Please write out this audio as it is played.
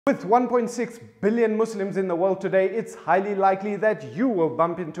With 1.6 billion Muslims in the world today, it's highly likely that you will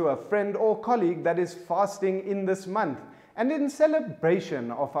bump into a friend or colleague that is fasting in this month. And in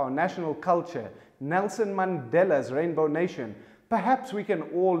celebration of our national culture, Nelson Mandela's Rainbow Nation, perhaps we can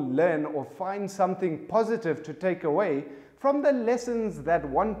all learn or find something positive to take away from the lessons that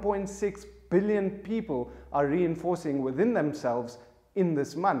 1.6 billion people are reinforcing within themselves in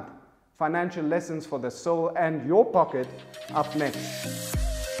this month. Financial lessons for the soul and your pocket up next.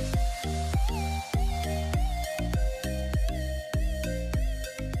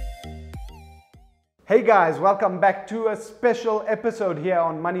 Hey guys, welcome back to a special episode here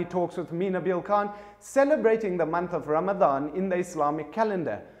on Money Talks with me, Nabeel Khan, celebrating the month of Ramadan in the Islamic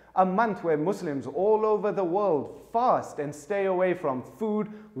calendar, a month where Muslims all over the world fast and stay away from food,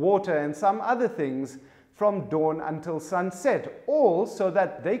 water and some other things from dawn until sunset, all so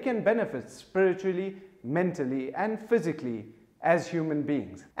that they can benefit spiritually, mentally and physically as human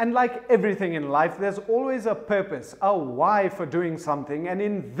beings. And like everything in life, there's always a purpose, a why for doing something. And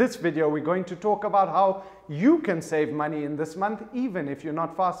in this video, we're going to talk about how you can save money in this month, even if you're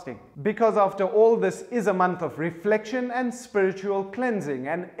not fasting. Because after all, this is a month of reflection and spiritual cleansing,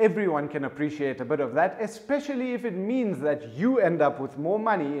 and everyone can appreciate a bit of that, especially if it means that you end up with more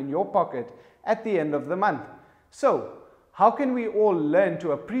money in your pocket at the end of the month. So, how can we all learn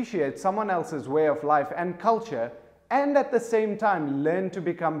to appreciate someone else's way of life and culture, and at the same time learn to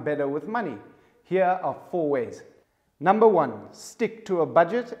become better with money? Here are 4 ways. Number 1, stick to a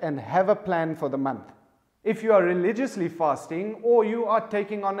budget and have a plan for the month. If you are religiously fasting or you are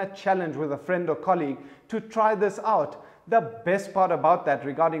taking on a challenge with a friend or colleague to try this out, the best part about that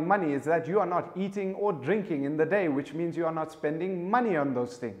regarding money is that you are not eating or drinking in the day, which means you are not spending money on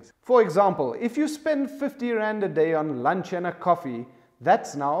those things. For example, if you spend 50 Rand a day on lunch and a coffee,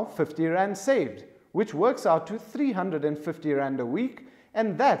 that's now 50 Rand saved, which works out to 350 Rand a week,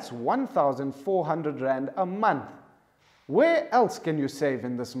 and that's 1,400 Rand a month. Where else can you save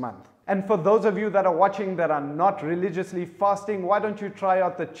in this month? And for those of you that are watching that are not religiously fasting, why don't you try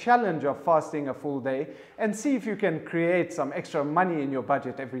out the challenge of fasting a full day and see if you can create some extra money in your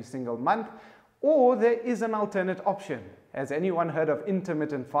budget every single month? Or there is an alternate option. Has anyone heard of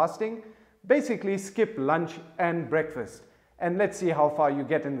intermittent fasting? Basically skip lunch and breakfast. And let's see how far you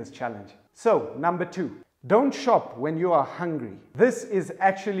get in this challenge. So, number 2, don't shop when you are hungry. This is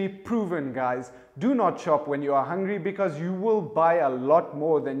actually proven, guys. Do not shop when you are hungry because you will buy a lot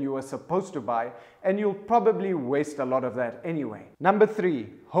more than you were supposed to buy, and you'll probably waste a lot of that anyway. Number 3,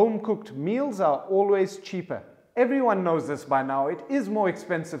 home-cooked meals are always cheaper. Everyone knows this by now. It is more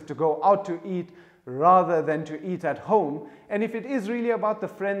expensive to go out to eat rather than to eat at home, and if it is really about the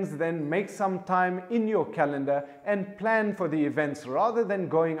friends, then make some time in your calendar and plan for the events rather than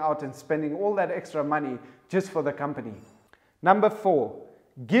going out and spending all that extra money just for the company. Number 4,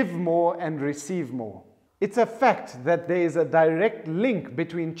 give more and receive more. It's a fact that there is a direct link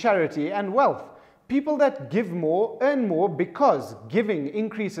between charity and wealth. People that give more earn more because giving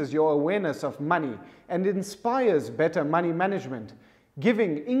increases your awareness of money and inspires better money management.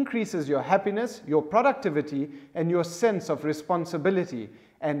 Giving increases your happiness, your productivity, and your sense of responsibility.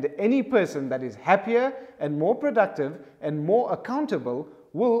 And any person that is happier and more productive and more accountable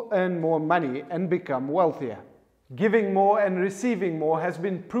will earn more money and become wealthier. Giving more and receiving more has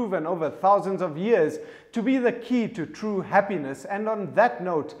been proven over thousands of years to be the key to true happiness. And on that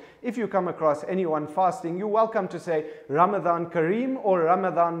note, if you come across anyone fasting, you're welcome to say Ramadan Kareem or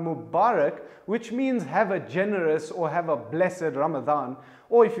Ramadan Mubarak, which means have a generous or have a blessed Ramadan.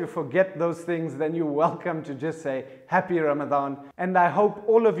 Or if you forget those things, then you're welcome to just say Happy Ramadan. And I hope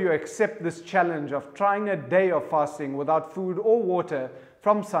all of you accept this challenge of trying a day of fasting without food or water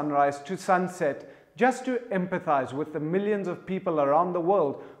from sunrise to sunset, just to empathize with the millions of people around the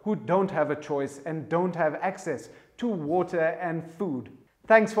world who don't have a choice and don't have access to water and food.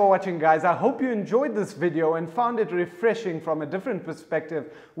 Thanks for watching, guys. I hope you enjoyed this video and found it refreshing from a different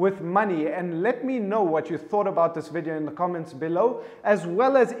perspective with money, and let me know what you thought about this video in the comments below, as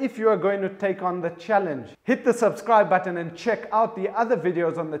well as if you are going to take on the challenge. Hit the subscribe button and check out the other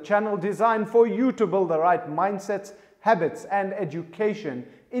videos on the channel designed for you to build the right mindsets, habits and education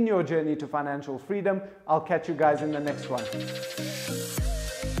in your journey to financial freedom. I'll catch you guys in the next one.